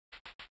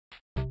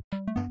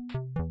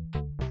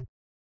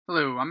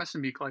Hello, I'm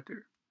SMB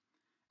Collector.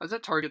 I was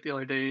at Target the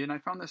other day and I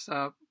found this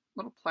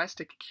little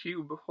plastic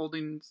cube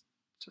holding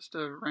just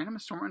a random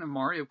assortment of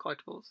Mario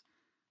collectibles.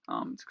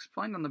 It's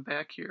explained on the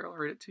back here. I'll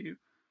read it to you.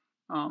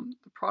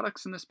 The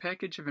products in this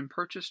package have been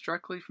purchased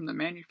directly from the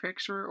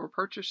manufacturer or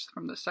purchased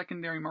from the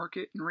secondary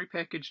market and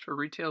repackaged for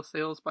retail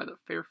sales by the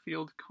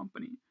Fairfield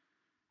company.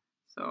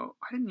 So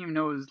I didn't even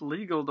know it was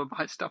legal to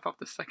buy stuff off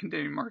the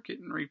secondary market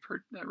and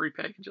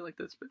repackage it like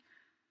this, but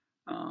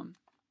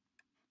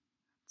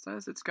it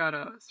says it's got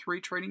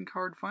 3 trading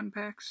card fun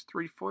packs,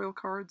 3 foil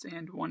cards,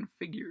 and 1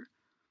 figure.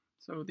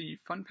 So the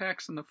fun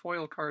packs and the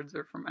foil cards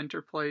are from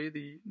Interplay,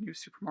 the new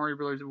Super Mario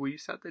Bros. Wii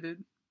set they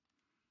did.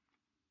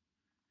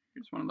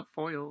 Here's one of the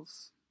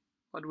foils,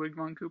 Ludwig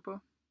von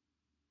Koopa.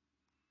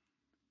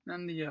 And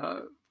then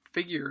the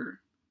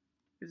figure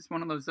is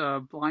one of those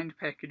blind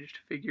packaged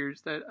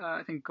figures that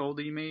I think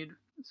Goldie made.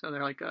 So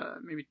they're like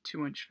maybe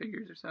 2-inch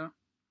figures or so.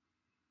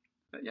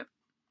 But yep,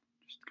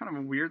 just kind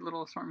of a weird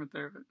little assortment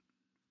there. But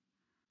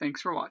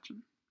thanks for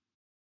watching.